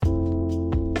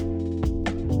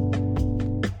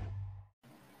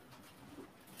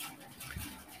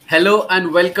Hello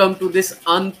and welcome to this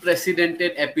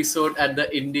unprecedented episode at the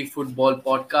Indie Football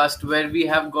Podcast, where we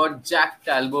have got Jacque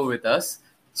Talbot with us,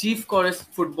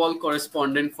 football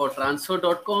correspondent for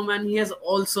Transfer.com, and he has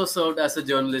also served as a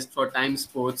journalist for Time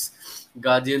Sports,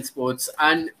 Guardian Sports,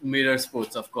 and Mirror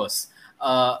Sports, of course.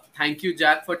 Thank you,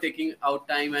 Jack, for taking out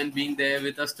time and being there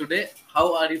with us today.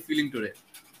 How are you feeling today?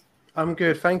 I'm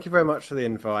good. Thank you very much for the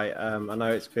invite. I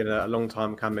know it's been a long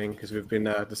time coming because we've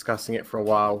been discussing it for a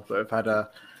while, but we've had a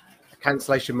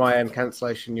cancellation my end,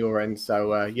 cancellation your end.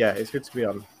 So, yeah, it's good to be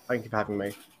on. Thank you for having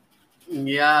me.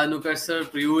 Yeah, Nukar sir,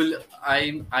 Priyul,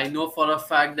 I know for a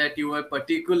fact that you were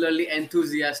particularly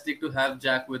enthusiastic to have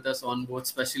Jack with us on board,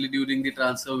 especially during the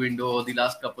transfer window or the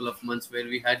last couple of months where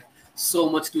we had so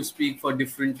much to speak for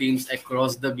different teams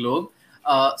across the globe.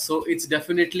 So it's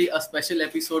definitely a special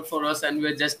episode for us, and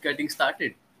we're just getting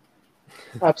started.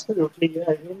 Absolutely.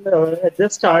 At the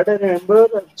start, I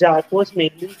remember Jack was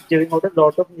mainly giving out a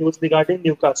lot of news regarding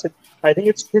Newcastle. I think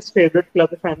it's his favorite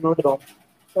club, if I'm not wrong.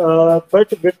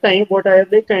 But with time, what I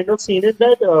have kind of seen is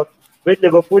that with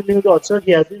Liverpool news also,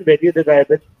 he has been very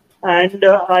reliable. And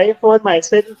I, for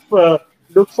myself,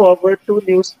 look forward to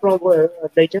news from,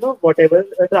 whatever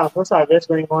transfer saga is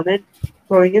going on and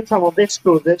throwing in some of the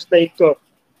explosives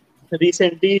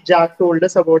recently, Jack told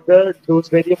us about the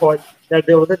Dewsbury Hall that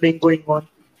there was a thing going on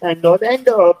and all.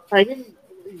 And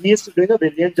he's doing a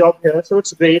brilliant job here. So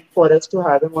it's great for us to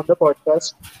have him on the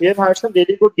podcast. We have had some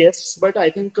really good guests, but I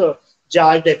think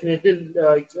Jack definitely,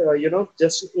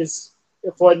 just is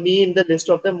for me in the list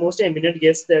of the most eminent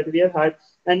guests that we have had.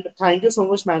 And thank you so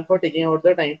much, man, for taking out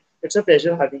the time. It's a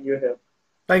pleasure having you here.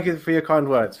 Thank you for your kind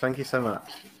words. Thank you so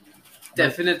much.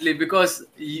 Definitely, because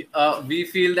we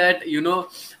feel that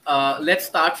let's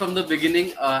start from the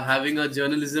beginning. Having a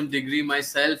journalism degree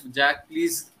myself, Jack,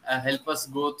 please help us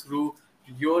go through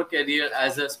your career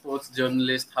as a sports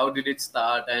journalist. How did it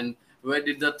start, and where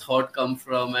did the thought come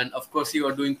from? And of course, you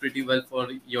are doing pretty well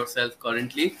for yourself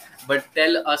currently. But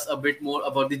tell us a bit more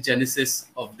about the genesis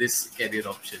of this career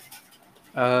option.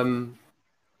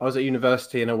 I was at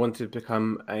university and I wanted to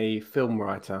become a film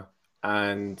writer,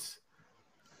 and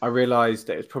I realised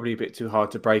that it was probably a bit too hard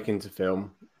to break into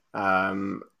film.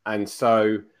 And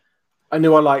so I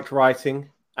knew I liked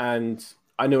writing and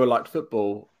I knew I liked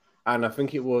football. And I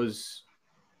think it was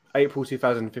April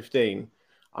 2015.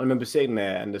 I remember sitting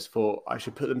there and just thought I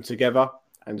should put them together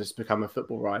and just become a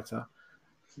football writer.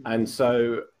 And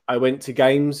so I went to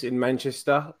games in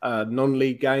Manchester,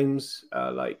 non-league games,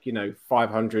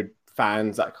 500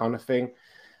 fans, that kind of thing.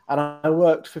 And I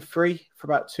worked for free for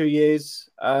about 2 years.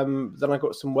 Then I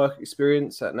got some work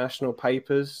experience at national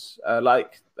papers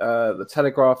the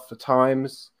Telegraph, the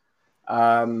Times.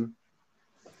 And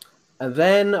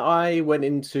then I went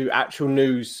into actual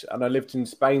news and I lived in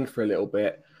Spain for a little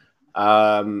bit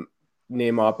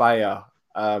near Marbella.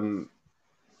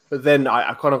 But then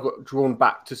I kind of got drawn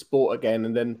back to sport again.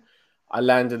 And then I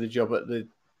landed a job at the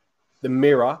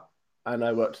Mirror, and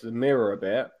I worked at the Mirror a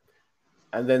bit.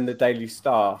 And then the Daily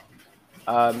Star.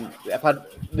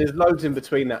 There's loads in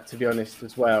between that, to be honest,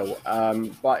 as well.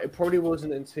 But it probably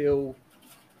wasn't until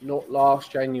not last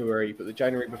January, but the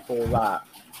January before that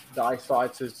I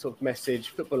started to sort of message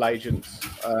football agents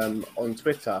on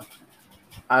Twitter.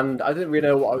 And I didn't really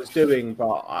know what I was doing,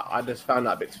 but I just found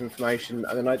out bits of information,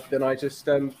 and then I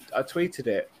tweeted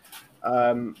it.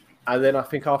 And then I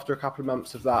think after a couple of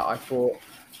months of that, I thought,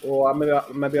 or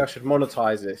maybe I should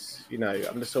monetize this.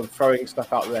 I'm just sort of throwing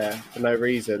stuff out there for no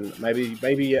reason.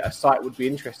 Maybe a site would be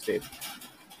interested.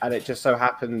 And it just so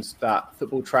happens that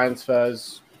Football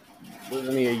Transfers was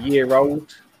only a year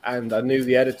old, and I knew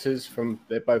the editors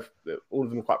all of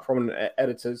them quite prominent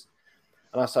editors,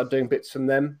 and I started doing bits from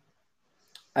them.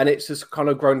 And it's just kind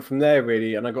of grown from there,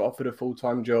 really. And I got offered a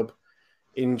full-time job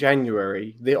in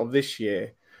January of this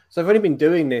year. So I've only been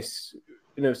doing this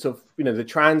the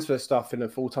transfer stuff in a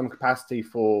full-time capacity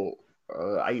for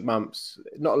 8 months,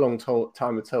 not a long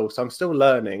time at all. So I'm still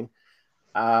learning.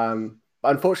 But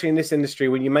unfortunately, in this industry,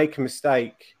 when you make a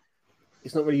mistake,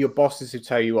 it's not really your bosses who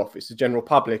tell you off. It's the general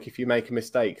public. If you make a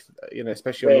mistake,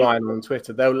 especially online or on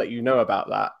Twitter, they'll let you know about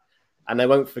that and they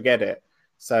won't forget it.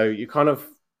 So you kind of,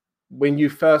 when you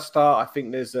first start, I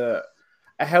think there's a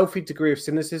healthy degree of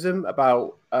cynicism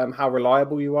about how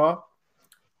reliable you are.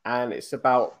 And it's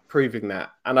about proving that.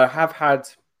 And I have had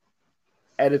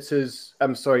agents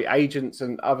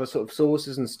and other sort of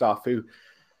sources and stuff who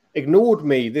ignored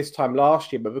me this time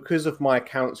last year, but because of my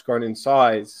account's grown in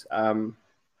size,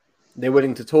 they're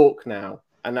willing to talk now.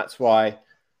 And that's why,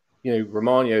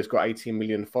 Romagno's got 18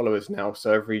 million followers now.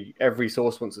 So every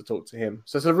source wants to talk to him.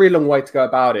 So it's a really long way to go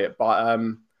about it. But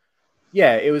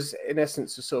yeah, it was in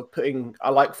essence just sort of putting. I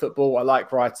like football, I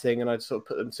like writing, and I'd sort of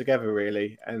put them together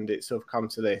really, and it sort of come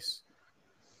to this.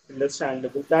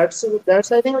 Understandable. That's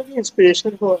I think like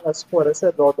inspiration for us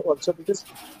a lot also because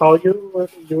how you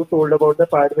told about the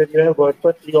part where you have worked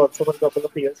for free also for a couple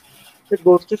of years. It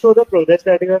goes to show the progress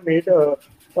that you have made.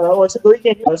 Also, though,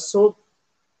 can you so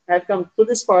I've come to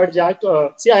this part, Jack.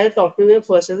 See, I have talked to you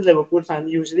first as a Liverpool fan.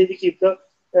 Usually, we keep the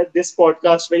this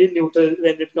podcast very neutral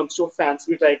when it comes to fans.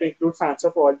 We try to include fans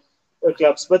of all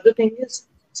clubs. But the thing is,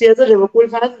 see, as a Liverpool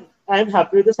fan, I'm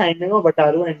happy with the signing of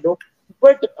Wataru Endo.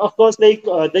 But of course, like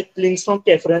the links from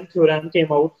Kefir and Thuram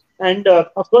came out, and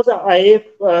of course, I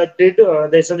did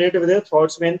resonate with their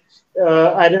thoughts when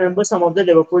I remember some of the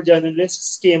Liverpool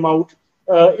journalists came out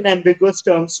in ambiguous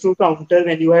terms to counter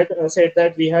when you had said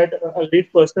that we had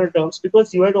agreed personal terms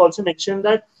because you had also mentioned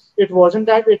that it wasn't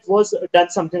that it was done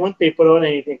something on paper or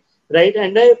anything, right?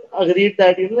 And I agreed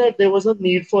that that there was a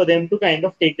need for them to kind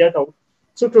of take that out.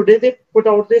 So today they put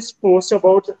out this post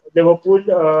about Liverpool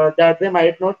that they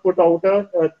might not put out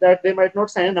that they might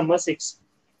not sign a number six.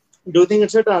 Do you think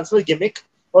it's a transfer gimmick,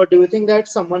 or do you think that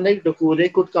someone like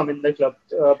Doucouré could come in the club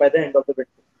by the end of the winter?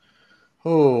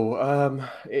 Oh,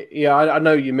 yeah, I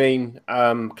know what you mean.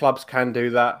 Clubs can do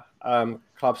that.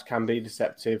 Clubs can be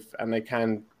deceptive, and they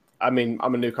can. I mean,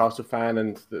 I'm a Newcastle fan,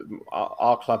 and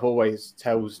our club always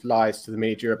tells lies to the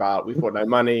media about we've got no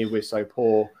money, we're so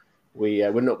poor,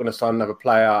 we're not going to sign another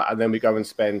player, and then we go and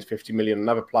spend 50 million on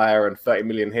another player and 30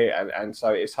 million here, and so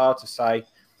it's hard to say.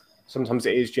 Sometimes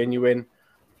it is genuine.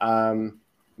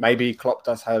 Maybe Klopp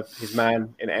does have his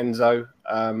man in Enzo,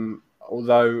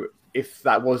 although if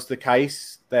that was the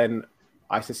case, then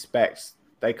I suspect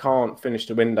they can't finish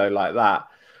the window like that.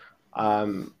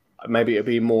 Maybe it'll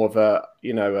be more of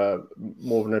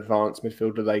more of an advanced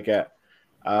midfielder they get.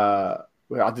 Well,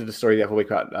 I did a story the other week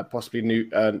about possibly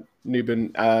Nuben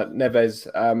Neves.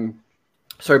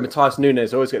 Matthias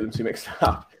Nunes. I always get them too mixed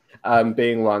up.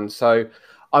 Being one, so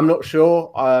I'm not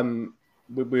sure.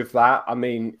 With that, I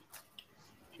mean,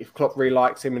 if Klopp really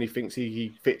likes him and he thinks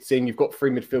he fits in, you've got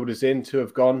three midfielders in, two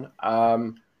have gone.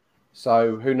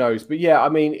 So who knows? But yeah, I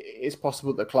mean, it's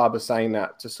possible that the club are saying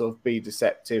that to sort of be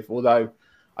deceptive. Although,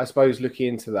 I suppose looking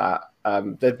into that,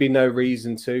 there'd be no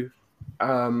reason to.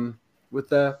 Although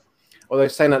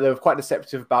saying that they were quite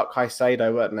deceptive about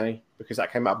Caicedo, weren't they? Because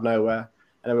that came out of nowhere.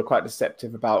 And they were quite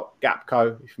deceptive about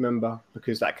Gapco, if you remember,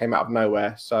 because that came out of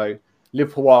nowhere. So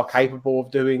Liverpool are capable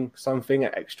of doing something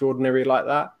extraordinary like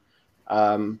that.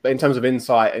 But in terms of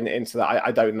insight into that,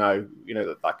 I don't know.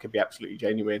 That could be absolutely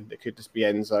genuine. It could just be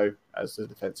Enzo as the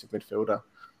defensive midfielder.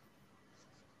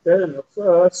 Fair enough.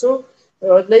 Talking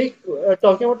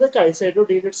about the Caicedo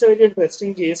deal, it's a very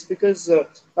interesting case because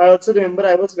I also remember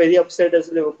I was very upset as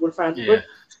a Liverpool fan. Yeah.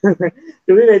 But to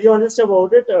be very honest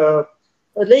about it,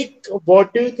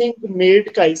 what do you think made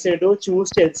Caicedo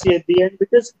choose Chelsea at the end?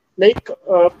 Because,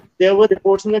 there were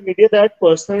reports in the media that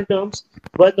personal terms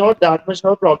were not that much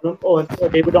of a problem.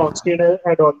 David Ornstein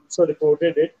had also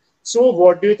reported it. So,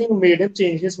 what do you think made him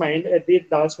change his mind at the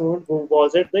last moment?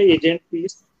 Was it the agent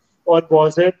piece, or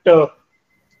was it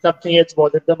something else?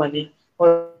 Was it the money,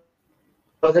 or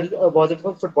was it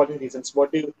for footballing reasons?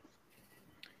 What do you?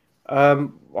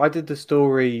 I did the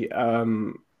story.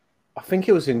 I think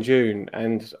it was in June,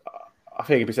 and I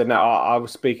think he said, "No, I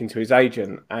was speaking to his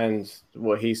agent, and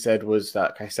what he said was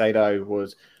that Caicedo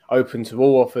was open to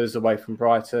all offers away from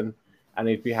Brighton, and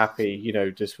he'd be happy,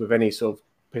 just with any sort of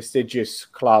prestigious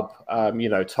club,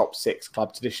 top six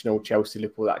club, traditional Chelsea,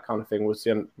 Liverpool, that kind of thing was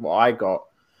what I got.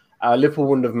 Liverpool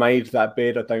wouldn't have made that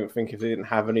bid, I don't think, if they didn't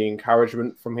have any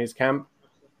encouragement from his camp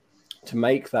to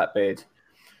make that bid.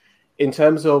 In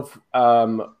terms of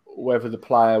whether the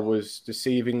player was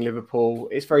deceiving Liverpool,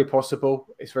 it's very possible.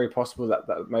 It's very possible that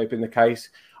that may have been the case.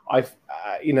 I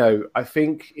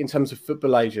think in terms of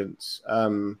football agents,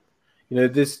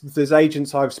 there's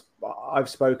agents I've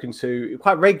spoken to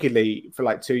quite regularly for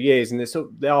like 2 years, and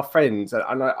they are friends,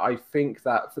 and I think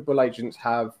that football agents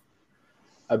have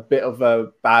a bit of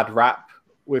a bad rap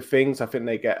with things. I think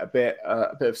they get a bit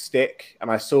of stick, and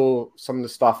I saw some of the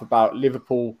stuff about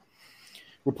Liverpool.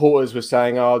 Reporters were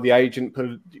saying, "Oh, the agent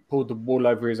pulled the wool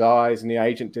over his eyes, and the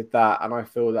agent did that." And I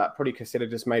feel that probably Caicedo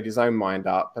just made his own mind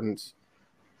up, and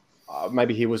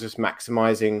maybe he was just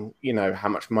maximising, how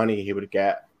much money he would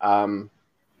get.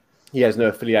 He has no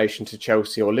affiliation to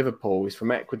Chelsea or Liverpool. He's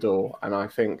from Ecuador, and I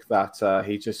think that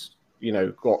he just,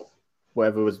 got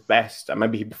whatever was best, and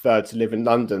maybe he preferred to live in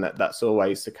London. That's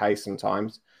always the case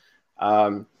sometimes.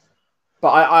 But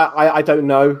I don't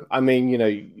know. I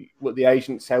mean, what the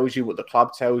agent tells you, what the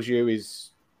club tells you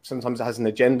is sometimes it has an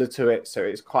agenda to it. So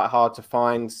it's quite hard to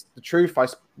find the truth.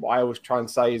 what I always try and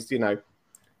say is,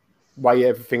 weigh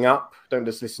everything up. Don't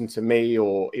just listen to me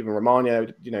or even Romano.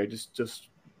 Just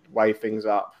weigh things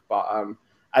up. But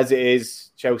as it is,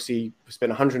 Chelsea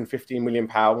spent £115 million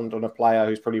on a player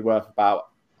who's probably worth about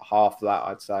half of that,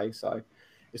 I'd say. So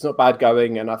it's not bad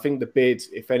going. And I think the bid,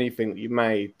 if anything, that you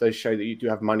made does show that you do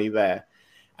have money there.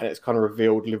 And it's kind of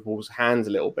revealed Liverpool's hands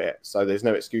a little bit. So there's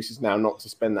no excuses now not to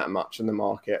spend that much in the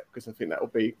market, because I think that will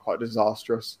be quite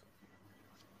disastrous.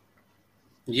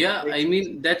 Yeah, I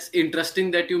mean, that's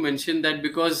interesting that you mentioned that,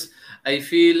 because I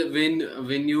feel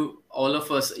when you, all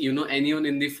of us, anyone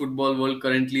in the football world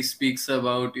currently speaks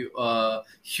about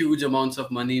huge amounts of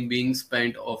money being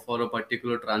spent for a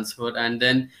particular transfer, and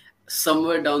then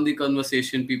somewhere down the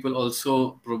conversation people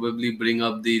also probably bring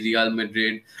up the Real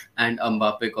Madrid and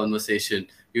Mbappe conversation.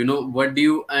 What do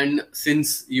you, and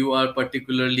since you are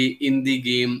particularly in the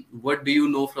game, what do you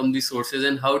know from the sources,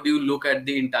 and how do you look at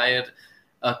the entire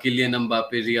Kylian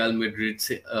Mbappe Real Madrid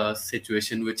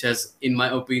situation, which has, in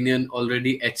my opinion,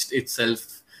 already etched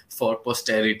itself for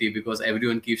posterity, because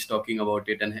everyone keeps talking about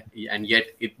it, and yet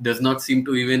it does not seem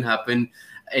to even happen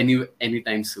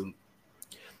anytime soon.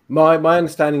 My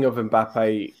understanding of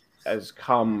Mbappe has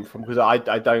come from, because I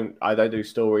don't do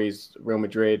stories Real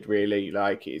Madrid really.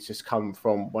 Like, it's just come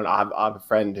from when I have a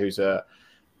friend who's a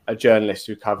journalist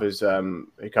who covers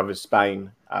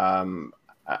Spain.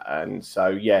 And so,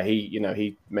 yeah,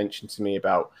 he mentioned to me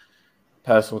about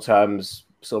personal terms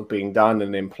sort of being done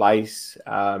and in place,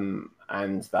 and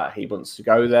that he wants to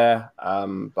go there.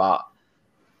 But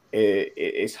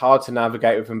it's hard to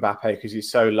navigate with Mbappe because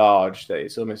he's so large that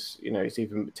it's almost, it's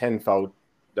even tenfold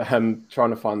trying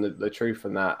to find the truth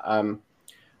in that. I'm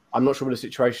not sure what the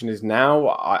situation is now.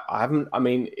 I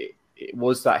mean, it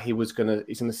was that he's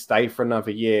gonna stay for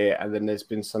another year, and then there's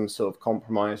been some sort of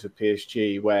compromise with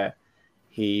PSG where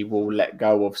he will let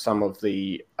go of some of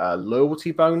the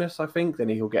loyalty bonus, I think. Then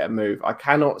he'll get a move. I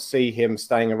cannot see him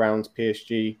staying around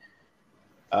PSG.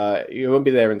 He won't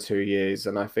be there in 2 years,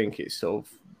 and I think he's sort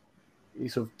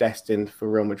of destined for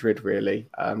Real Madrid, really.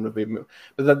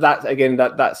 But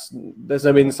that's there's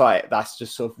no insight. That's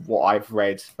just sort of what I've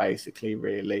read, basically,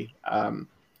 really.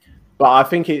 But I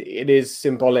think it is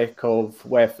symbolic of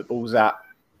where football's at.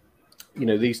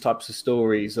 These types of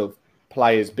stories of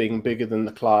players being bigger than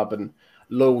the club and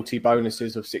loyalty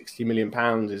bonuses of £60 million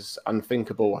is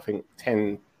unthinkable. I think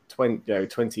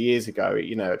 20 years ago,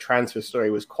 a transfer story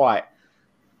was quite,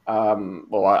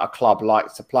 a club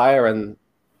likes a player and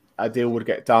a deal would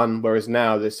get done. Whereas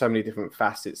now there's so many different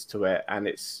facets to it, and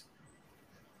it's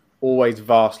always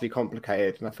vastly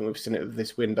complicated. And I think we've seen it with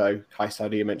this window,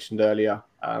 Caicedo you mentioned earlier.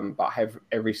 But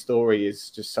every story is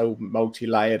just so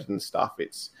multi-layered and stuff.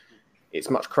 It's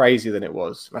much crazier than it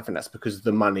was. I think that's because of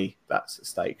the money that's at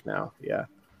stake now. Yeah.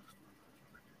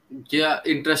 Yeah,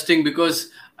 interesting, because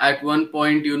at one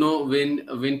point,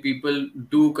 when people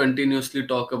do continuously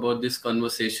talk about this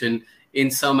conversation in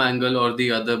some angle or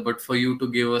the other, but for you to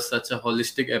give us such a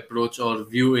holistic approach or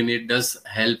view in it does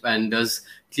help and does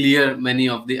clear many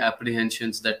of the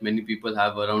apprehensions that many people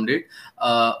have around it.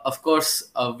 Of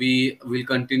course, we will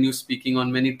continue speaking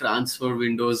on many transfer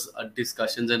windows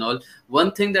discussions and all.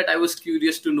 One thing that I was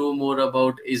curious to know more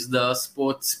about is the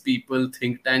Sports People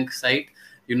think tank site.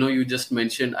 You just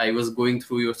mentioned, I was going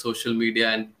through your social media,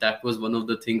 and that was one of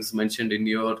the things mentioned in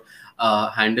your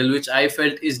handle, which I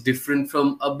felt is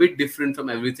a bit different from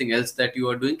everything else that you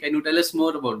are doing. Can you tell us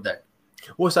more about that?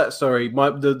 What's that? Sorry,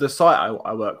 the site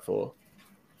I work for.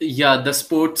 Yeah, the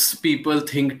Sports People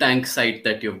think tank site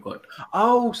that you've got.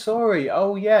 Oh, sorry.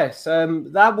 Oh, yes.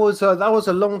 That was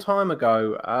a long time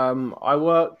ago.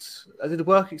 I did a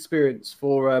work experience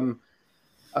for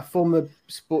a former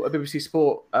BBC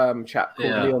Sport chap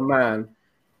called Leon Mann,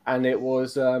 and it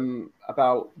was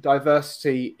about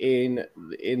diversity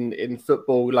in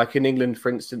football. Like in England, for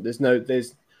instance, at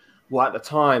the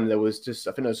time there was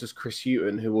just Chris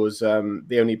Hughton, who was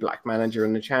the only black manager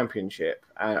in the Championship,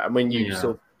 and when you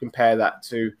sort of compare that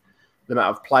to the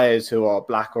amount of players who are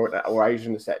black or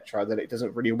Asian, etc., then it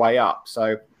doesn't really weigh up.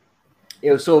 So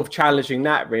it was sort of challenging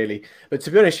that, really. But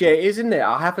to be honest, yeah, it is, isn't it?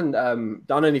 I haven't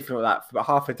done anything like that for about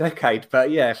half a decade.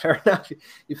 But yeah, fair enough.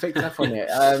 You picked up on it.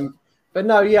 But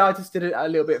no, yeah, I just did it a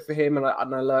little bit for him, and I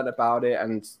learned about it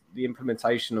and the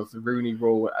implementation of the Rooney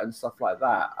Rule and stuff like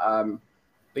that.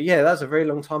 But yeah, that was a very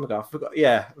long time ago. I forgot.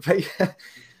 Yeah, but yeah.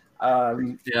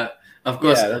 Yeah, of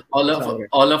course. Yeah, that's All the of target.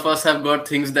 all of us have got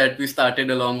things that we started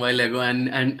a long while ago,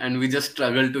 and we just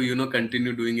struggle to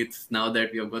continue doing it now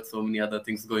that we have got so many other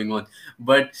things going on.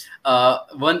 But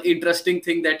one interesting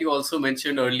thing that you also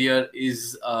mentioned earlier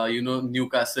is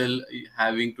Newcastle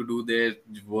having to do their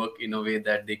work in a way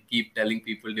that they keep telling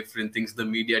people different things, the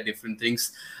media different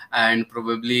things, and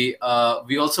probably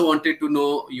we also wanted to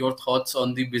know your thoughts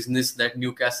on the business that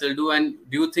Newcastle do, and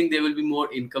do you think there will be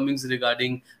more incomings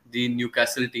regarding the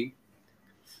Newcastle team?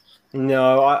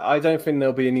 No, I don't think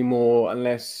there'll be any more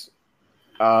unless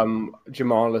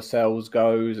Jamal Lascelles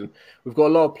goes, and we've got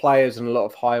a lot of players and a lot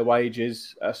of high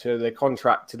wages, so they're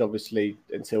contracted obviously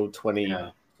until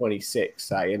Yeah, 2026,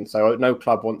 say, and so no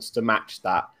club wants to match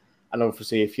that. And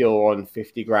obviously, if you're on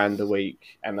 50 grand a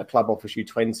week and the club offers you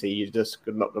 20, you're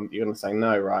going to say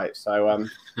no, right? So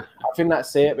I think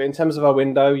that's it. But in terms of our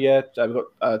window, yeah, we've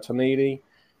got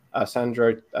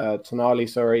Sandro Tonali,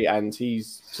 sorry, and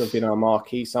he's sort of been our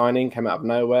marquee signing, came out of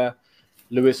nowhere.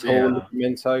 Lewis Hall, yeah,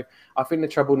 Livramento. I think the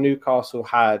trouble Newcastle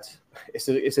had, it's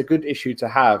a good issue to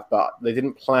have, but they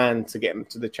didn't plan to get them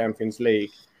to the Champions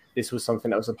League. This was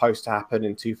something that was supposed to happen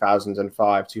in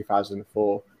 2005,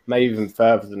 2004, maybe even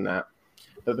further than that.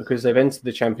 But because they've entered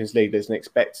the Champions League, there's an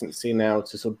expectancy now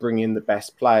to sort of bring in the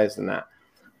best players and that.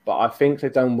 But I think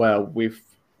they've done well. We've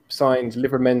signed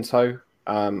Livramento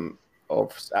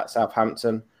at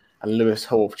Southampton and Lewis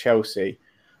Hall of Chelsea,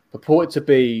 purported to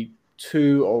be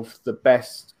two of the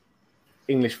best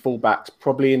English fullbacks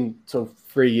probably in sort of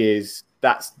 3 years.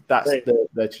 That's Right.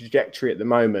 the trajectory at the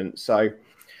moment. So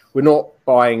we're not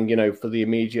buying, for the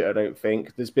immediate, I don't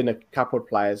think. There's been a couple of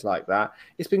players like that.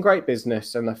 It's been great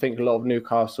business, and I think a lot of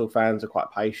Newcastle fans are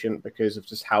quite patient because of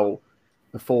just how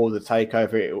before the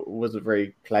takeover it wasn't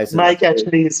very pleasant at Mike all.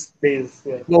 Ashley's days.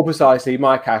 Yeah. Well, precisely,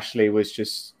 Mike Ashley was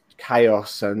just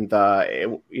chaos, and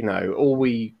all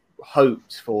we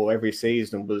hoped for every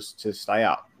season was to stay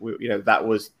up. That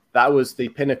was the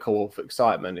pinnacle of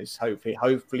excitement. Is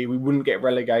hopefully we wouldn't get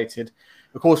relegated.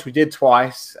 Of course, we did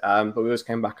twice, but we always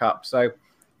came back up. So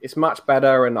it's much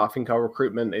better, and I think our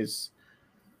recruitment is.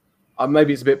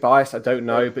 Maybe it's a bit biased. I don't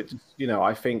know, but just,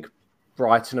 I think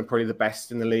Brighton are probably the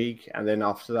best in the league, and then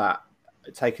after that,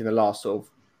 taking the last sort of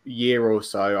year or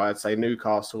so, I'd say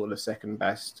Newcastle are the second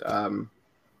best.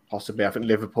 Possibly, I think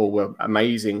Liverpool were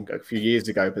amazing a few years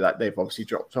ago, but that they've obviously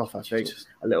dropped off. I think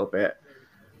a little bit.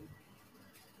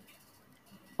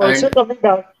 Also and coming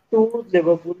back to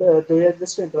Liverpool, do I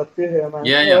just interrupt you here, man?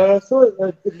 yeah, yeah,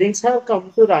 Links have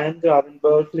come to Ryan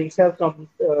Gravenberg. Links have come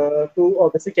to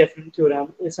obviously Kefren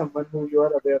Turam is someone who you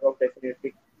are aware of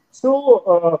definitely.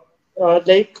 So,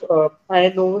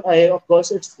 I know, of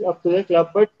course it's up to the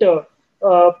club, but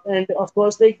and of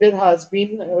course, like there have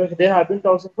been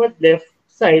talks about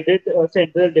left-sided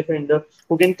central defender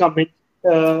who can come in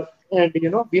and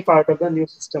be part of the new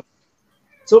system.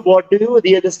 So, what do you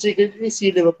realistically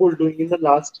see Liverpool doing in the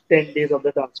last 10 days of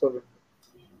the transfer window?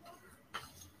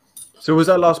 So was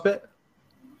that last bit?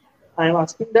 I am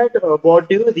asking that what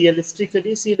do you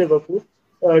realistically see Liverpool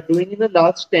doing in the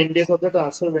last 10 days of the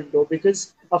transfer window?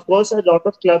 Because, of course, a lot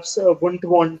of clubs wouldn't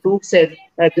want to sell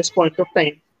at this point of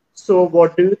time. So,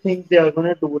 what do you think they are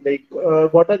going to do? Like,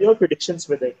 what are your predictions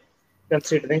with it,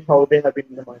 considering how they have been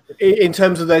in the market? In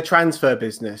terms of their transfer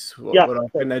business, Yeah, what I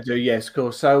think they do, yes, of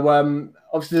course. So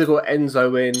obviously they've got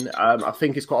Enzo in. I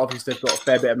think it's quite obvious they've got a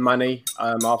fair bit of money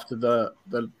after the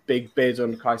big bid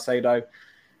on Caicedo.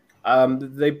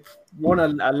 They won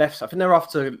a left. I think they're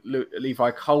after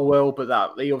Levi Colwell, but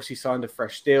that they obviously signed a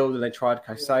fresh deal. Then they tried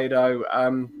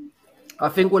Caicedo. I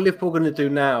think what Liverpool are going to do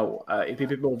now is be a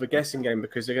bit more of a guessing game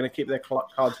because they're going to keep their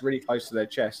cards really close to their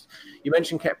chest. You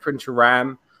mentioned Keprin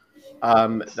Thuram.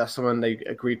 That's someone they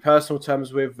agreed personal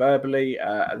terms with verbally,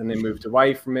 and then they moved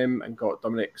away from him and got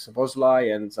Dominic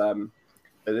Szoboszlai. And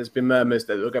but there's been murmurs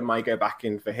that they might go back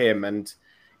in for him. And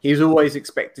he was always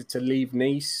expected to leave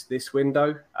Nice this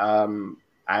window,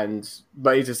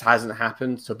 but it just hasn't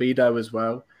happened. Tobido as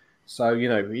well. So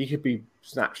he could be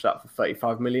snatched up for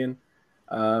 35 million.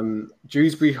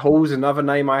 Dewsbury Hall's another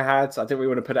name I had. I didn't really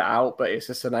want to put it out, but it's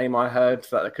just a name I heard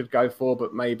that I could go for.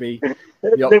 But maybe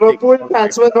the optics. Liverpool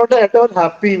fans were not at all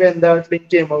happy when that thing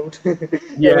came out.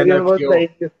 Yeah, no, Everyone was sure.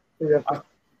 like, yeah.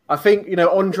 I think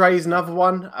Andre's another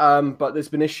one, but there's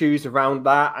been issues around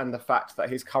that and the fact that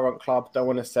his current club don't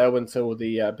want to sell until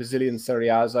the Brazilian Serie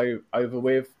A is over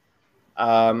with.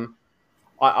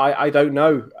 I don't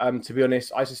know. To be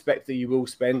honest, I suspect that you will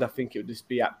spend. I think it would just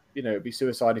be it'd be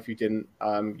suicide if you didn't.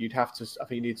 You'd have to. I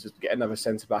think you need to get another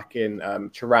centre back in.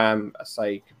 Thuram, I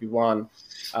say, could be one.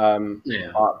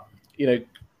 yeah. But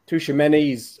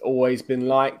Tuchemani's always been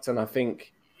liked, and I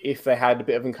think if they had a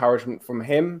bit of encouragement from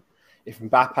him, if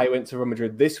Mbappe went to Real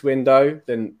Madrid this window,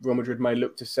 then Real Madrid may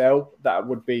look to sell. That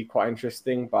would be quite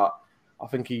interesting, but I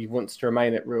think he wants to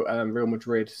remain at Real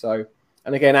Madrid. So,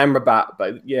 and again, Amrabat,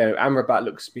 but yeah, Amrabat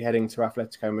looks to be heading to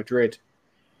Atletico Madrid.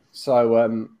 So,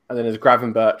 and then there's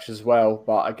Gravenberch as well.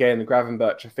 But again,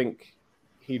 Gravenberch, I think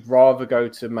he'd rather go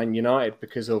to Man United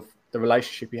because of the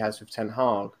relationship he has with Ten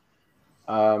Hag.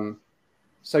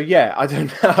 So yeah, I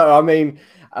don't know. I mean,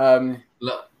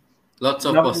 lots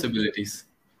of possibilities.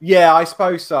 Yeah, I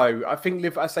suppose so. I think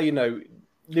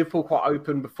Liverpool quite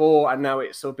open before, and now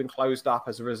it's sort of been closed up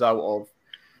as a result of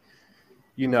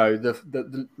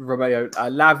the Romeo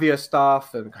Lavia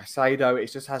stuff and Caicedo.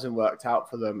 It just hasn't worked out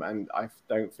for them, and I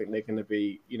don't think they're going to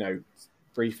be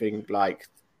briefing like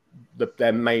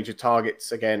their major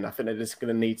targets again. I think they're just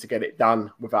going to need to get it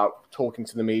done without talking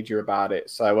to the media about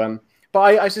it. So, but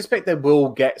I suspect they will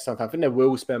get something. I think they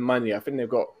will spend money. I think they've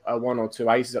got one or two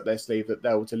aces up their sleeve that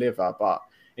they'll deliver. But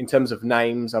in terms of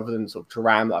names, other than sort of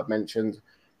Thuram that I've mentioned,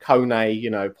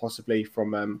 Kone, possibly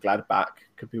from Gladbach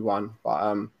could be one.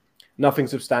 But nothing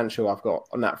substantial I've got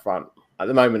on that front at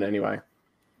the moment anyway.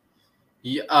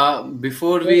 Yeah,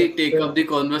 before we take up the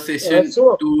conversation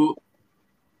Anuka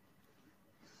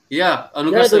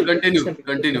sir,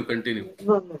 continue.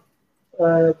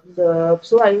 No.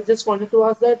 So I just wanted to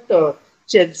ask that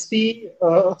Chelsea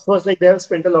was like they have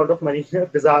spent a lot of money, a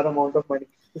bizarre amount of money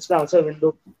this transfer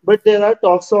window. But there are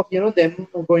talks of them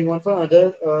going on for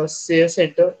another say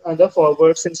center, another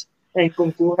forward since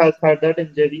Nkunku has had that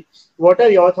injury. What are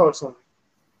your thoughts on it?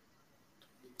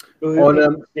 Do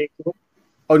you think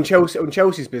on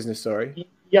Chelsea's business? Sorry.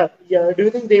 Yeah. Do you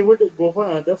think they would go for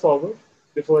another forward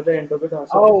before the end of the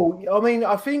transfer? Oh, I mean,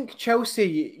 I think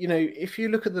Chelsea, if you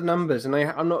look at the numbers, and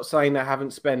I'm not saying they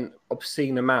haven't spent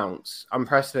obscene amounts,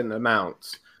 unprecedented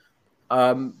amounts,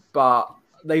 but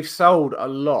they've sold a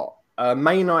lot.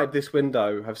 Man United this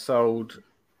window have sold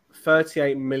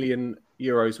 38 million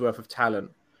euros worth of talent.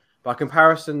 By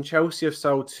comparison, Chelsea have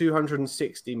sold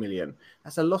 260 million.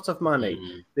 That's a lot of money.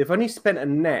 Mm-hmm. They've only spent a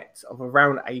net of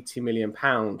around 80 million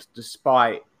pounds,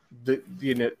 despite the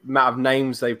amount of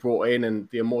names they've brought in and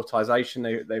the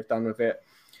amortization they've done with it.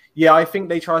 Yeah, I think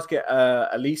they tried to get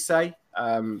Elise,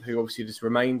 who obviously just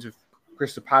remains with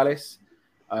Crystal Palace.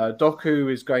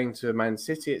 Doku is going to Man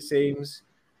City, it seems.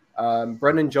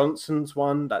 Brennan Johnson's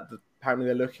one that apparently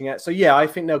they're looking at. So yeah, I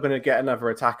think they're going to get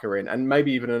another attacker in, and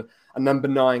maybe even a number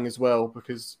 9 as well,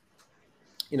 because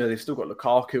they've still got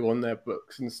Lukaku on their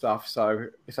books and stuff. So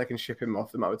if they can ship him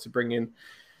off, they might have to bring in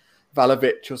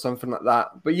Vlahovic or something like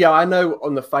that. But yeah, I know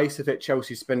on the face of it,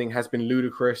 Chelsea's spending has been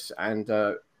ludicrous and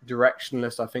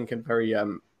directionless, I think, and very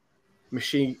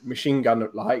machine gun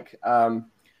like. But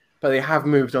they have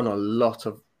moved on a lot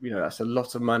of, that's a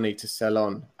lot of money to sell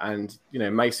on. And,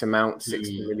 Mason Mount,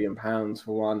 £60 million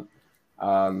for one.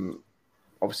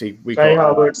 Obviously, we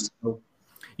got...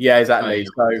 Yeah, exactly.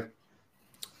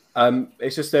 So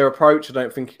it's just their approach. I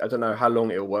don't know how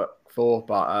long it'll work for,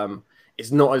 but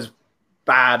it's not as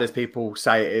bad as people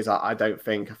say it is. I don't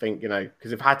think. I think,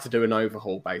 because they've had to do an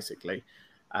overhaul, basically.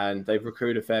 And they've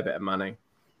accrued a fair bit of money.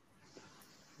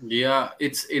 Yeah,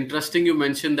 it's interesting you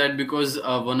mentioned that, because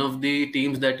one of the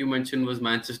teams that you mentioned was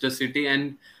Manchester City,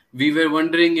 and we were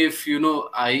wondering if,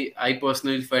 I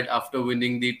personally felt after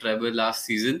winning the treble last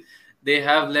season, they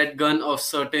have let gun of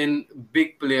certain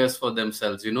big players for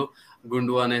themselves.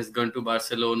 Gundogan has gone to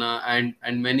Barcelona,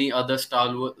 and many other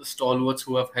stalwarts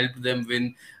who have helped them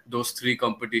win those 3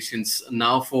 competitions,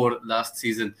 now 4 last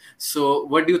season. So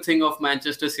what do you think of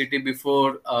Manchester City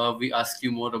before we ask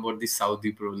you more about the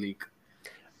Saudi Pro League?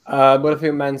 What I think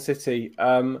of Man City,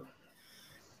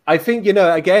 I think,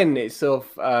 again, it's sort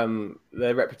of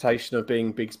their reputation of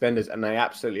being big spenders, and they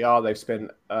absolutely are. They've spent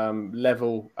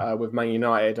level with Man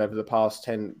United over the past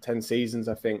 10 seasons,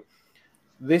 I think.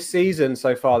 This season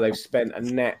so far, they've spent a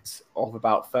net of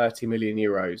about 30 million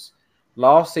euros.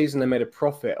 Last season, they made a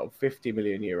profit of 50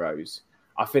 million euros.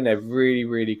 I think they're really,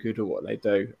 really good at what they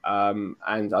do. And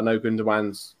I know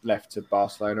Gundogan's left to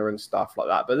Barcelona and stuff like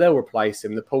that, but they'll replace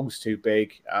him. The pool's too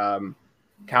big.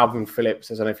 Calvin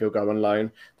Phillips, I don't know if he'll go on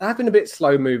loan. They have been a bit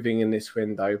slow moving in this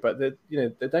window, but they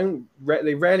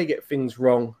rarely get things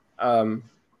wrong.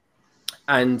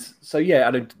 And so yeah,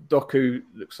 I know Doku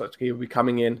looks like he'll be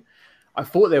coming in. I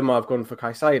thought they might have gone for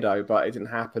Caicedo, but it didn't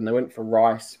happen. They went for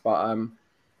Rice, but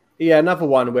yeah, another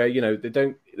one where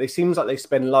they seems like they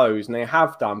spend loads, and they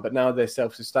have done, but now they're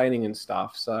self-sustaining and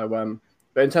stuff. So,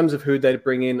 but in terms of who they'd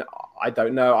bring in, I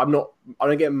don't know. I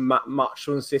don't get much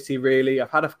on City really. I've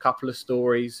had a couple of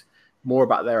stories more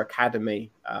about their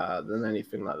academy than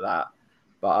anything like that.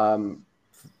 But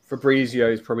Fabrizio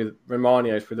is probably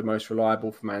Romano is probably the most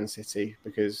reliable for Man City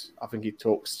because I think he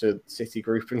talks to City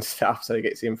group and stuff, so he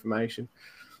gets the information.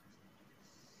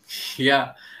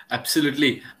 Yeah,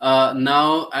 absolutely.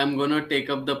 Now I'm gonna take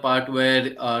up the part where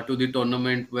to the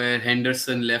tournament where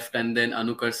Henderson left and then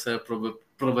Anukar sir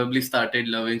probably started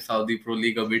loving Saudi Pro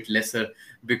League a bit lesser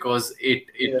because it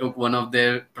Yeah. took one of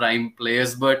their prime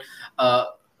players. But uh,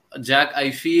 Jack,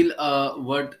 I feel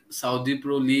what Saudi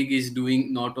Pro League is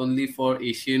doing not only for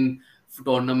Asian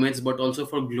tournaments but also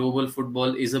for global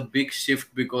football is a big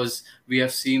shift because we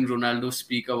have seen Ronaldo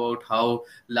speak about how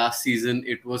last season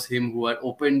it was him who had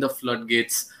opened the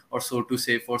floodgates or so to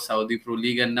say for Saudi Pro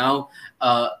League, and now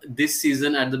this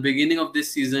season, at the beginning of this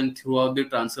season, throughout the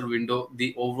transfer window,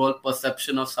 the overall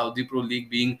perception of Saudi Pro League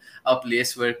being a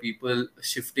place where people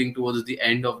shifting towards the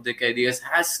end of their careers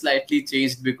has slightly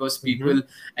changed because Mm-hmm. people,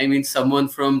 I mean, someone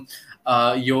from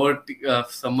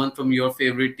your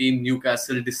favorite team,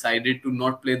 Newcastle, decided to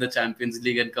not play the Champions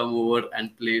League and come over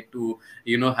and play to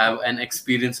have an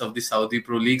experience of the Saudi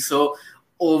Pro League. So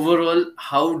overall,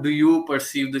 how do you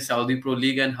perceive the Saudi Pro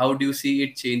League and how do you see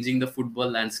it changing the football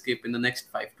landscape in the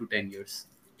next 5 to 10 years?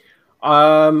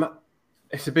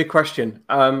 It's a big question.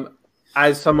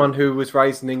 As someone who was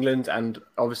raised in England, and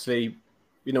obviously,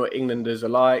 you know what Englanders are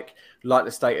like. We like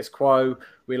the status quo.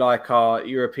 We like our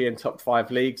European top 5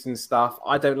 leagues and stuff.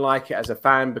 I don't like it as a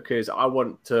fan because I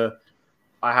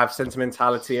have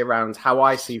sentimentality around how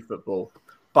I see football.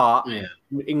 But Yeah.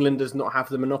 England does not have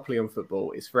the monopoly on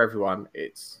football. It's for everyone.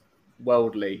 It's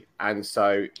worldly. And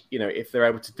so, if they're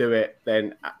able to do it,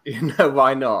 then,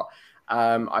 why not?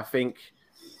 I think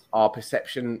our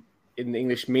perception in the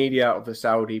English media of the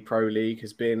Saudi Pro League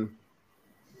has been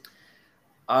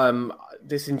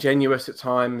disingenuous at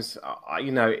times.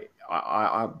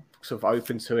 I'm sort of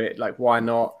open to it. Like, why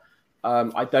not?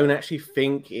 I don't actually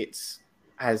think it's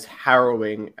as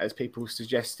harrowing as people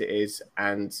suggest it is.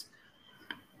 And,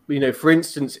 for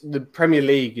instance, the Premier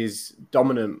League is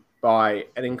dominant by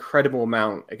an incredible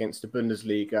amount against the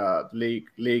Bundesliga.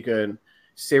 Liga and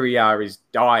Serie A is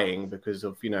dying because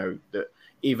of,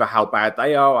 either how bad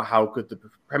they are or how good the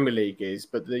Premier League is.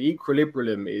 But the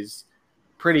equilibrium is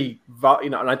pretty,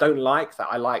 and I don't like that.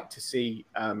 I like to see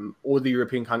all the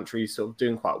European countries sort of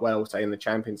doing quite well, say in the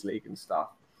Champions League and stuff.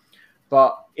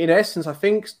 But in essence, I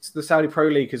think the Saudi Pro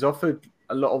League has offered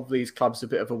a lot of these clubs a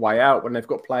bit of a way out when they've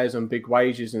got players on big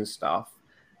wages and stuff.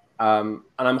 And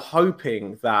I'm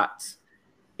hoping that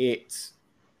it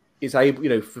is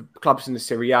able, for clubs in the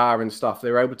Serie A and stuff,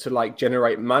 they're able to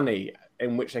generate money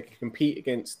in which they can compete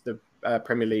against the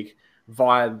Premier League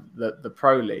via the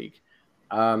Pro League.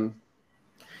 In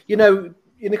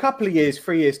a couple of years,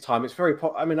 3 years time, it's very.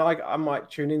 I might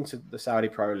tune into the Saudi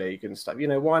Pro League and stuff.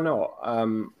 Why not?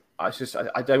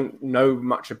 I don't know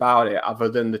much about it other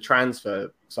than the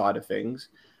transfer side of things.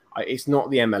 It's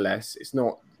not the MLS. It's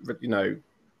not.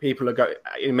 People are going.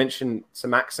 You mentioned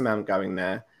Maximan going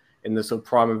there in the sort of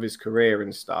prime of his career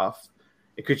and stuff.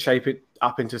 It could shape it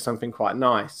up into something quite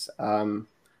nice.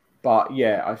 But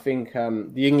yeah, I think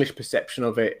the English perception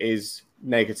of it is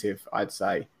negative, I'd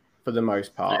say, for the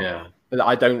most part. Yeah. But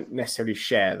I don't necessarily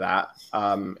share that.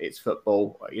 It's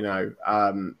football,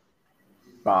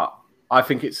 but I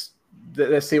think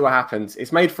let's see what happens.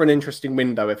 It's made for an interesting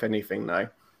window, if anything, though.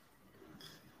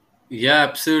 Yeah,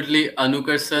 absolutely.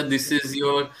 Anukar sir, this is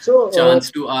your So, chance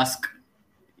to ask.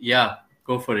 Yeah,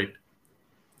 go for it.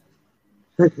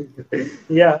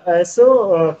 yeah,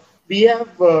 we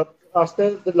have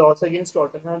after the loss against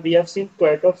Tottenham, we have seen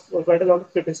quite a lot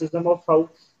of criticism of how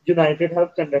United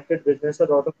have conducted business. A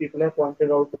lot of people have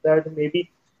pointed out that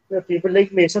maybe people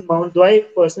like Mason Mount, though I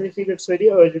personally feel it's very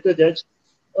early to judge,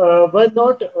 were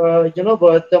not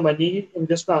worth the money in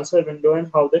this transfer window and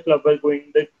how the club are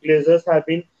going. The Glazers have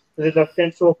been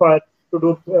reluctant so far to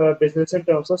do business in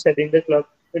terms of selling the club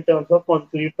in terms of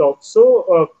concrete talks.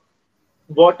 So.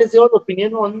 What is your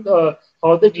opinion on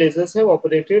how the Glazers have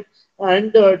operated?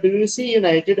 And do you see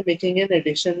United making an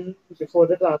addition before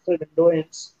the transfer window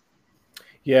ends?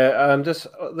 Yeah, just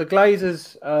the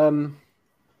Glazers.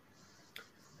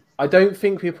 I don't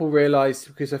think people realise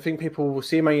because I think people will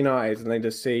see Man United and they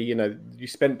just see, you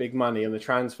spent big money on the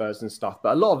transfers and stuff,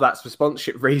 but a lot of that's for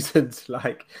sponsorship reasons,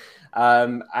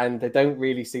 and they don't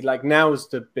really see. Now's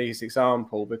the biggest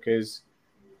example because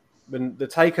when the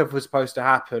takeover was supposed to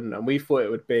happen, and we thought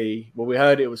it would be, we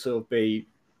heard it would sort of be,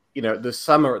 the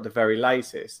summer at the very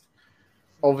latest.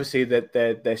 Obviously, that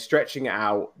they're stretching it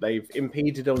out. They've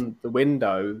impeded on the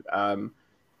window.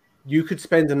 You could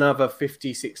spend another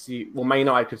 50, 60, well, Man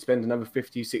United could spend another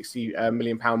 50, 60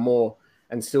 million pound more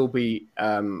and still be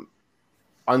under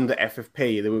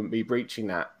FFP. They wouldn't be breaching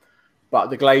that. but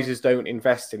the Glazers don't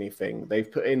invest anything.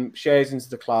 They've put in shares into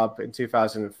the club in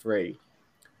 2003,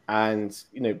 and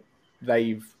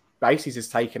they've basically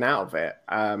just taken out of it.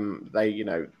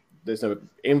 There's no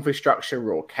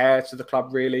infrastructure or care to the club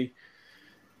really.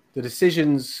 The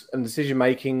decisions and decision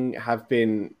making have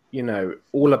been,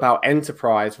 all about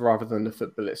enterprise rather than the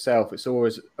football itself. It's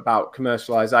always about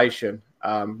commercialization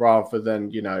rather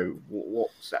than,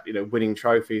 winning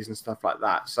trophies and stuff like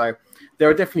that. So there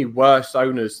are definitely worse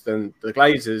owners than the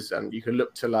Glazers, and you can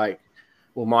look to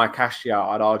Mike Ashia,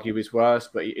 I'd argue is worse,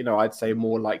 but I'd say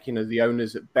more like the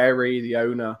owners at Bury, the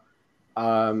owner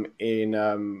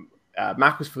in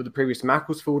Macclesfield, the previous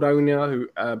Macclesfield owner, who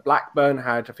Blackburn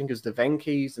had, I think it was the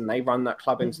Venkies, and they run that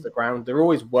club into the ground. They're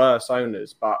always worse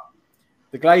owners, but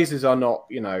the Glazers are not,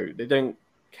 they don't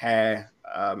care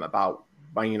about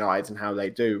Man United and how they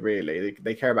do, really.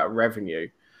 They care about revenue.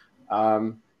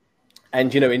 And,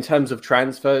 in terms of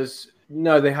transfers,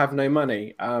 no, they have no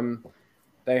money.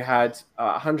 They had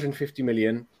 150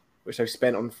 million, which they've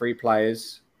spent on 3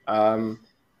 players.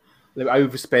 They were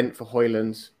overspent for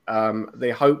Hoyland.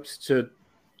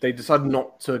 They decided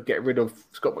not to get rid of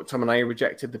Scott McTominay,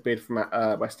 rejected the bid from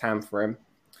West Ham for him.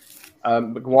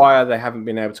 Maguire, they haven't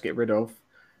been able to get rid of.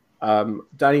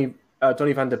 Donny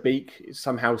van der Beek is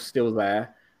somehow still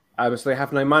there. So they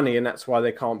have no money, and that's why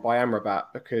they can't buy Amrabat,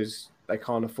 because they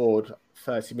can't afford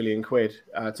 30 million quid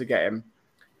to get him.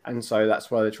 And so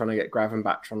that's why they're trying to get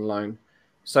Gravenberch on loan.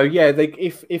 So yeah,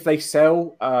 if they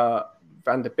sell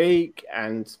Van der Beek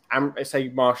and say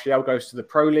Martial goes to the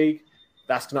Pro League,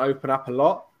 that's going to open up a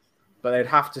lot. But they'd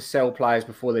have to sell players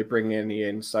before they bring any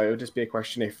in. So it'll just be a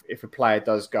question if a player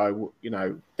does go,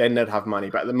 then they'd have money.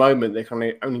 But at the moment, they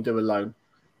can only do a loan,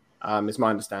 is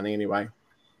my understanding anyway.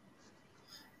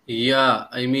 Yeah,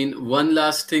 I mean, one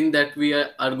last thing that we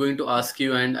are going to ask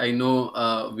you, and I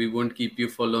know we won't keep you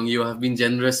for long. You have been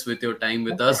generous with your time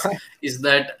with us. Is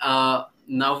that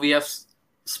now we have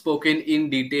spoken in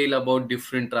detail about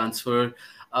different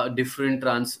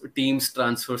teams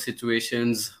transfer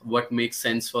situations, what makes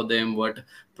sense for them, what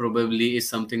probably is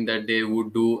something that they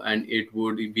would do and it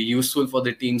would be useful for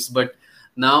the teams. But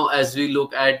now, as we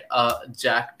look at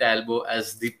Jacque Talbot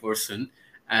as the person,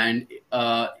 and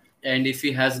if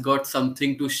he has got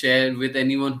something to share with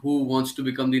anyone who wants to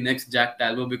become the next Jacque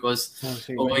Talbot, because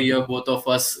over here, both of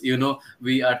us,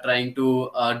 we are trying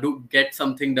to get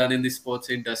something done in the sports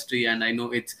industry. And I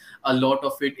know a lot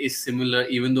of it is similar,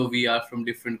 even though we are from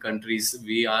different countries,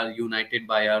 we are united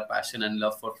by our passion and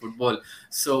love for football.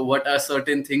 So what are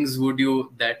certain things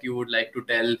that you would like to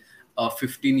tell a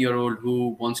 15-year-old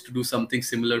who wants to do something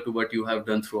similar to what you have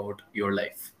done throughout your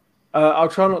life? I'll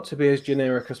try not to be as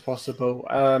generic as possible.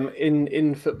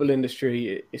 In football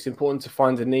industry, it's important to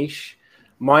find a niche.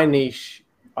 My niche,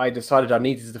 I decided I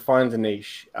needed to find a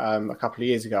niche a couple of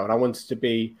years ago, and I wanted to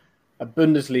be a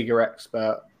Bundesliga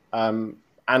expert,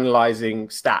 analyzing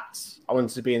stats. I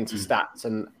wanted to be into stats,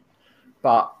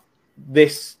 but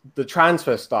the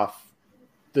transfer stuff,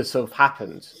 that sort of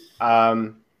happened.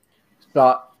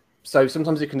 So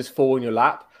sometimes it can just fall in your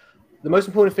lap. The most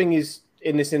important thing is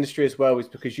in this industry as well is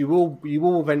because you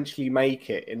will eventually make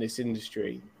it in this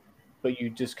industry, but you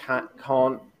just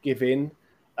can't give in.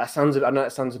 I know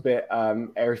that sounds a bit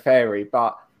airy fairy,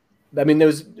 but I mean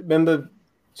remember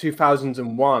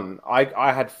 2001,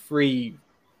 I had 3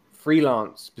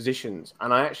 freelance positions,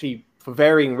 and I actually, for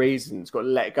varying reasons, got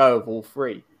let go of all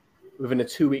 3 within a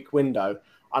 2-week window.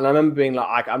 And I remember being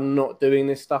like, I'm not doing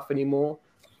this stuff anymore.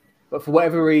 But for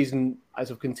whatever reason,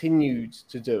 I've continued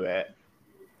to do it.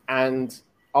 And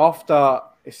after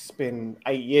it's been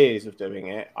 8 years of doing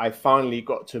it, I finally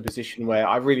got to a position where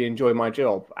I really enjoy my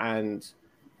job, and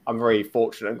I'm very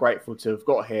fortunate and grateful to have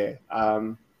got here.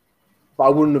 But I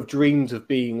wouldn't have dreamed of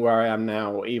being where I am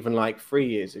now, even like 3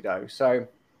 years ago. So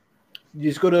you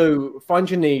just got to find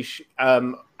your niche,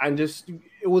 and just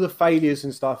all the failures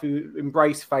and stuff. You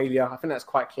embrace failure. I think that's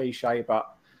quite cliche,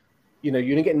 but you're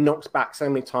going to get knocked back so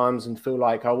many times and feel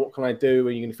like, oh, what can I do?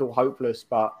 And you're going to feel hopeless.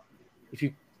 But if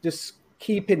you just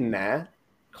keep in there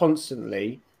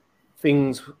constantly,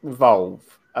 things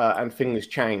evolve and things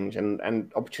change,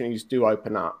 and opportunities do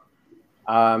open up.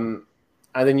 And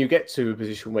then you get to a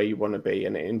position where you want to be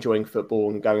and enjoying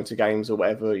football and going to games or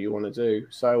whatever you want to do.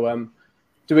 So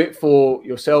do it for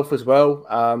yourself as well.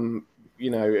 I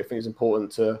think it's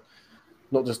important to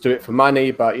not just do it for money,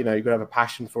 but, you've got to have a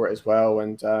passion for it as well.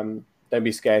 And don't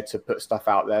be scared to put stuff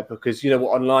out there, because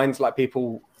online's like,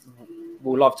 people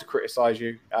will love to criticize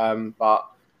you, but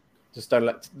just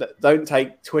don't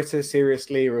take Twitter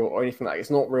seriously or anything like that. It's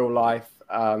not real life.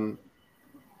 And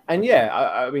yeah,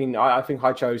 I think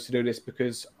I chose to do this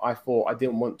because I thought I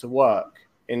didn't want to work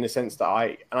in the sense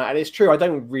that and it's true, I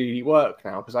don't really work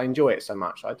now because I enjoy it so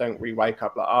much. I don't really wake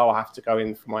up like, oh, I have to go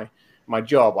in for my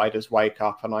job. I just wake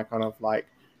up and I kind of like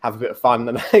have a bit of fun,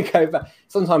 and I go back.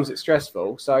 Sometimes it's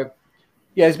stressful, so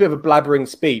yeah, it's a bit of a blabbering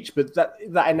speech, but that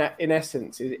in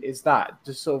essence is that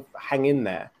just sort of hang in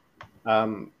there,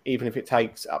 even if it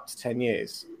takes up to 10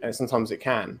 years, and sometimes it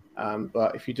can.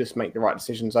 But if you just make the right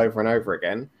decisions over and over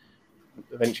again,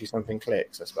 eventually something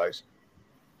clicks, I suppose.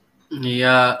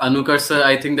 Yeah, Anukar sir,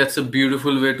 I think that's a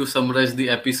beautiful way to summarize the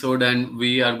episode, and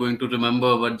we are going to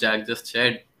remember what Jack just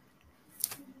shared.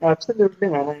 Absolutely,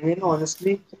 man. I mean,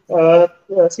 honestly,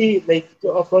 see, like,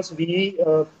 of course,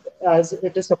 as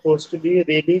it is supposed to be,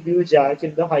 really view Jack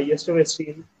in the highest of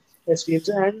esteems.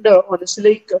 And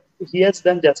honestly, like, he has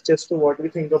done justice to what we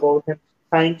think about him.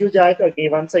 Thank you, Jack,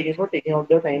 again, once again, for taking out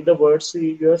the time, the words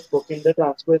you have spoken, the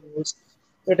transfer news.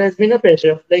 It has been a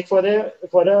pleasure. Like for a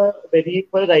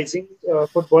rising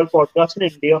football podcast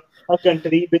in India, a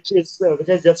country which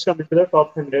has just come into the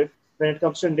top 100 when it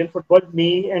comes to Indian football.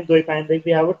 Me and Doipan, like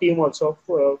we have a team also of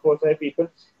 4 or 5 people.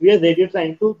 We are really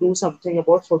trying to do something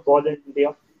about football in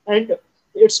India, and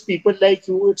it's people like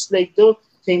you. It's like the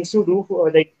things you do,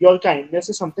 like your kindness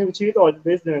is something which we will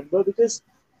always remember because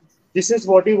this is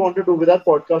what we want to do with our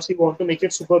podcast. We want to make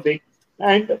it super big,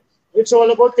 and it's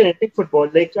all about connecting football.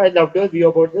 Like I loved your view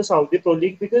about the Saudi Pro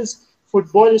League because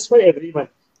football is for everyone,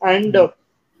 and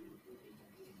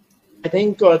I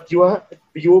think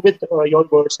you with your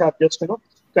words have just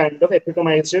kind of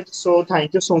epitomized it. So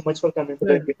thank you so much for coming to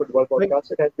the Yeah. Indie Football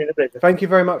Podcast. It has been a pleasure. Thank you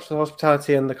very much for the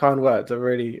hospitality and the kind words. I've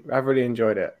really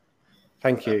enjoyed it.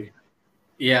 Thank you.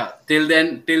 Yeah, till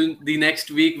then, till the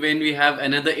next week when we have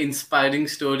another inspiring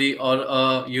story,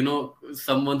 or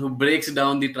someone who breaks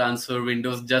down the transfer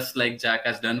windows just like Jack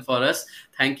has done for us.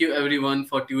 Thank you everyone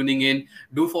for tuning in.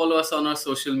 Do follow us on our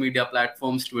social media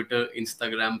platforms: Twitter,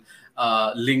 Instagram,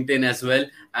 LinkedIn as well.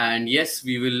 And yes,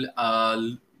 we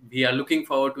are looking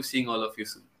forward to seeing all of you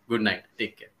soon. Good night,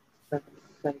 take care. Thank you.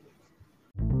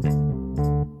 Thank you.